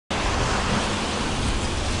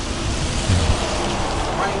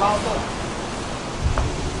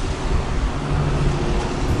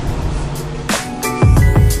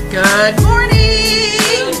Good morning!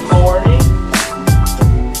 Good morning!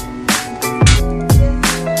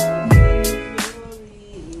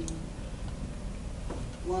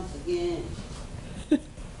 Once again, we've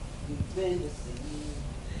been to see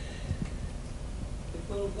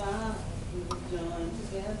before God we will join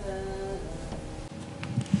together.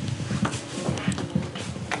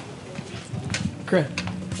 Chris,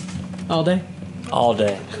 all day? All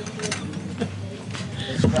day.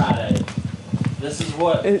 It's Friday.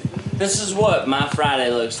 This is what my Friday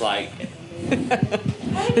looks like.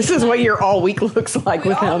 This is what your all week looks like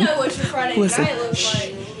with him. We all know what your Friday night looks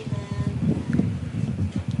like.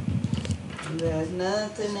 There's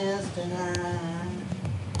nothing else to hide.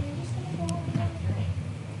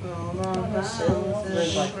 All our vows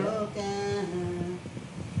are broken,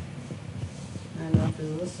 and I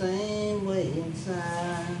feel the same way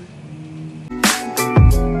inside.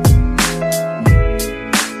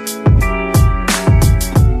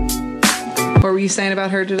 What were you saying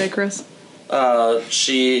about her today, Chris?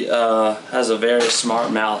 She has a very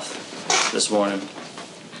smart mouth this morning.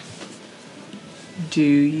 Do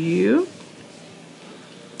you?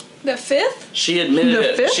 The 5th? She admitted The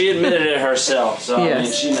it. fifth? She admitted it herself. So Yes. I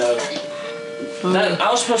mean, she knows. That,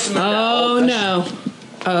 I was supposed to make that. Oh old. no!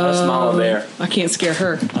 That's Mama Bear. I can't scare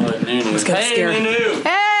her. Oh, Nunu. Let's get Hey, scared. Nunu.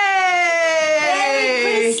 Hey!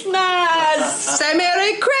 Christmas! Say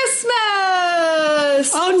Merry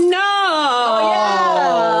Christmas! Oh no!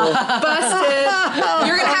 Oh, busted!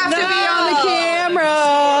 You're gonna have to be on the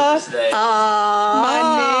camera. Today. My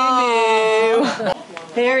Nunu.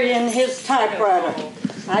 Harry and his typewriter.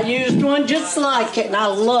 I used one just like it and I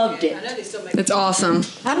loved it. It's awesome.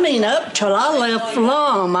 I mean, up till I left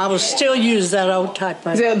Flum, I was still use that old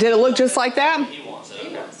typewriter. Did it look just like that?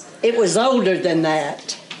 It was older than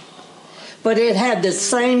that, but it had the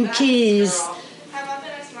same keys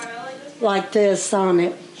like this on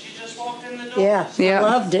it. She just walked in the door. Yeah, Yeah. I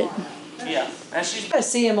loved it. Yeah. And she's I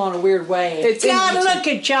see him on a weird way. It's God, look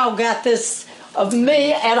at y'all got this of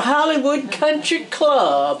me at Hollywood Country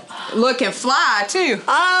Club. looking fly too.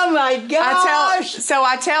 Oh my gosh!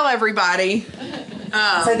 I tell everybody.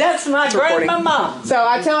 So that's my recording. grandmama. So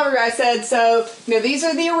I tell everybody, I said, so, you know, these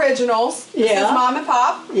are the originals. This Yeah. is Mom and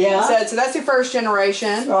Pop. Yeah. I said, so that's your first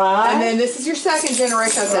generation. Right. And then this is your second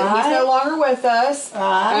generation. I said, Right. he's no longer with us. Right.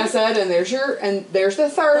 And I said, and there's the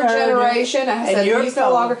third generation. I And said, you're he's no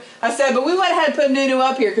four. longer. I said, but we went ahead and put Nunu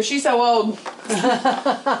up here because she's so old.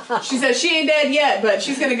 She said she ain't dead yet, but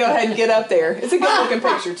she's gonna go ahead and get up there. It's a good looking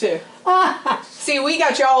picture too. See, we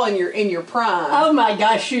got y'all in your prime. Oh my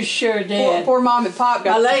gosh, you sure did. Poor Mom and Pop My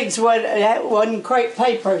got legs wasn't crepe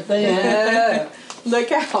paper then. Yeah. Look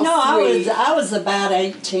how No, sweet. I was about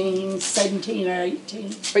 17 or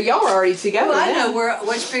 18. But y'all were already together. Well, I then. know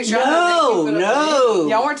which picture No, no.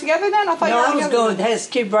 Y'all weren't together then? I thought No, y'all I were was together. going with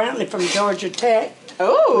Hesky Brantley from Georgia Tech.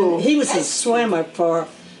 Oh. He was a swimmer for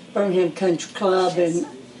Birmingham Country Club, and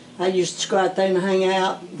I used to go out there and hang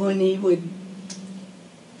out when he would.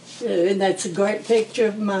 And that's a great picture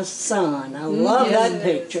of my son. I love yes, that it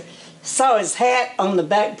picture. Saw his hat on the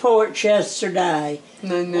back porch yesterday.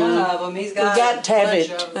 No, One no. of them, he's We got, got to have a bunch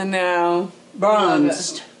it. of- I know.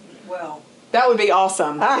 Bronzed. Well, That would be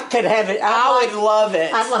awesome. I could have it. I would love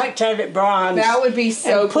it. I'd like to have it bronzed. That would be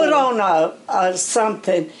so and put cool. on a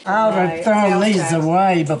something. I would Right. have thrown Sounds these nice.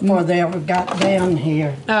 away before they ever got down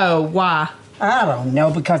here. Oh, why? I don't know,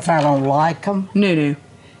 because I don't like them. Nunu.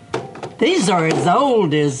 These are as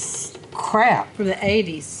old as crap. from the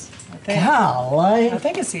 80s. Golly. I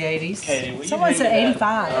think it's the 80s. Katie, will you Someone hand said me that,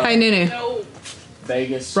 85. Hey, Nunu.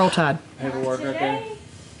 Vegas Roll Tide. paperwork right there.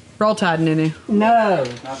 Roll Tide, Nunu. No.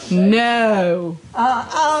 No.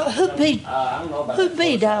 Who beat, I don't know about who that.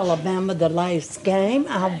 beat Alabama the last game?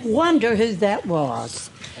 I wonder who that was.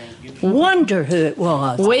 Wonder who it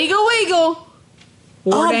was. Wiggle, wiggle.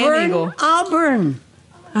 Ward and Eagle. Auburn.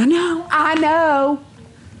 I know. I know.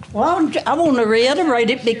 Well, I want to reiterate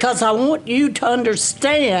it because I want you to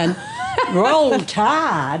understand. Roll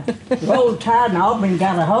Tide. Roll Tide and Auburn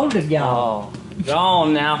got a hold of y'all. Oh, go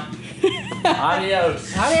on now.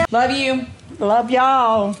 Adios. Love you. Love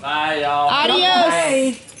y'all. Bye, y'all.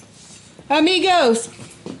 Adios. Amigos.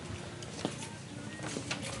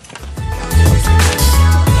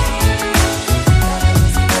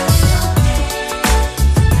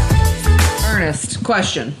 Ernest,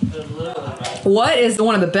 question. What is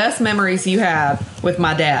one of the best memories you have with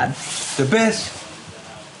my dad? The best?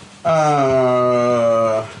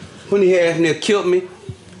 When he had near killed me.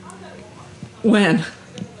 When?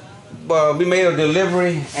 We made a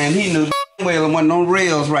delivery and he knew well there wasn't no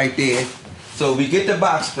rails right there. So we get the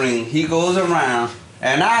box spring. He goes around,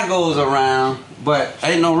 and I goes around, but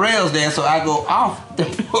ain't no rails there, so I go off the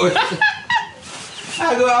porch.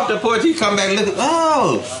 I go off the porch. He come back looking.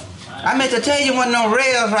 Oh, I meant to tell you wasn't no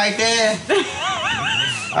rails right there.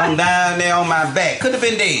 I'm down there on my back. Could have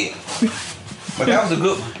been dead, but that was a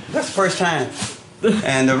good one. That's the first time.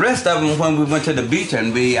 And the rest of them, when we went to the beach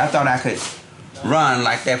and I thought I could run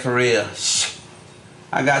like that for real.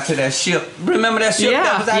 I got to that ship. Remember that ship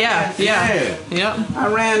that was out there? Yeah. Yep.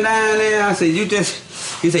 I ran down there. I said,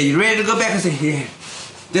 he said, you ready to go back? I said, yeah.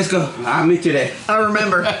 Just go. I'll meet you there. I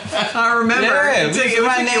remember. Yeah, It took you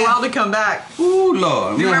a while to come back. Ooh,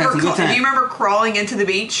 Lord. Do you had some good time. remember crawling into the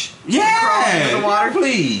beach? Yeah. Crawling into the water?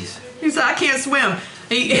 Please. He said, I can't swim.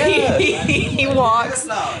 Yeah. He walks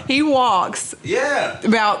Yeah.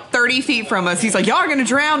 about 30 feet from us. He's like, y'all are going to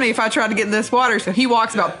drown me if I try to get in this water. So he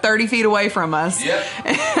walks about 30 feet away from us. Yep.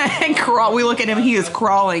 And we look at him, he is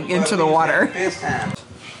crawling into the water.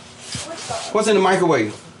 What's in the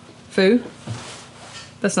microwave? Food?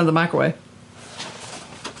 That's not the microwave.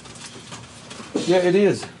 Yeah, it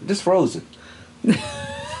is. Just frozen. You're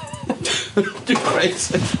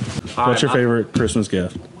crazy. What's your favorite Christmas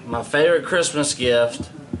gift? My favorite Christmas gift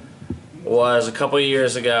was a couple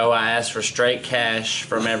years ago. I asked for straight cash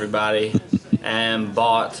from everybody and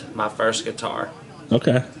bought my first guitar.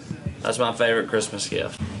 Okay. That's my favorite Christmas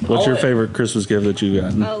gift. What's your favorite Christmas gift that you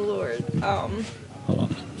got? Oh Lord. Hold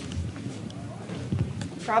on.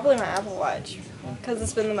 Probably my Apple Watch, because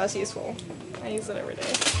it's been the most useful. I use it every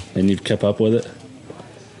day. And you've kept up with it?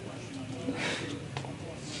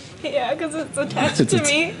 Yeah, because it's attached to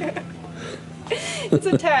me. It's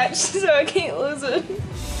attached, so I can't lose it.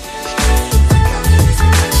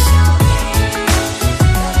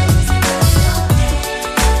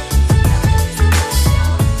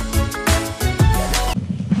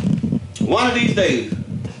 One of these days,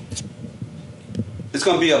 it's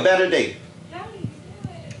going to be a better day.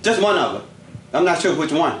 Just one of them. I'm not sure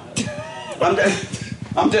which one.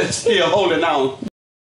 I'm just still holding on.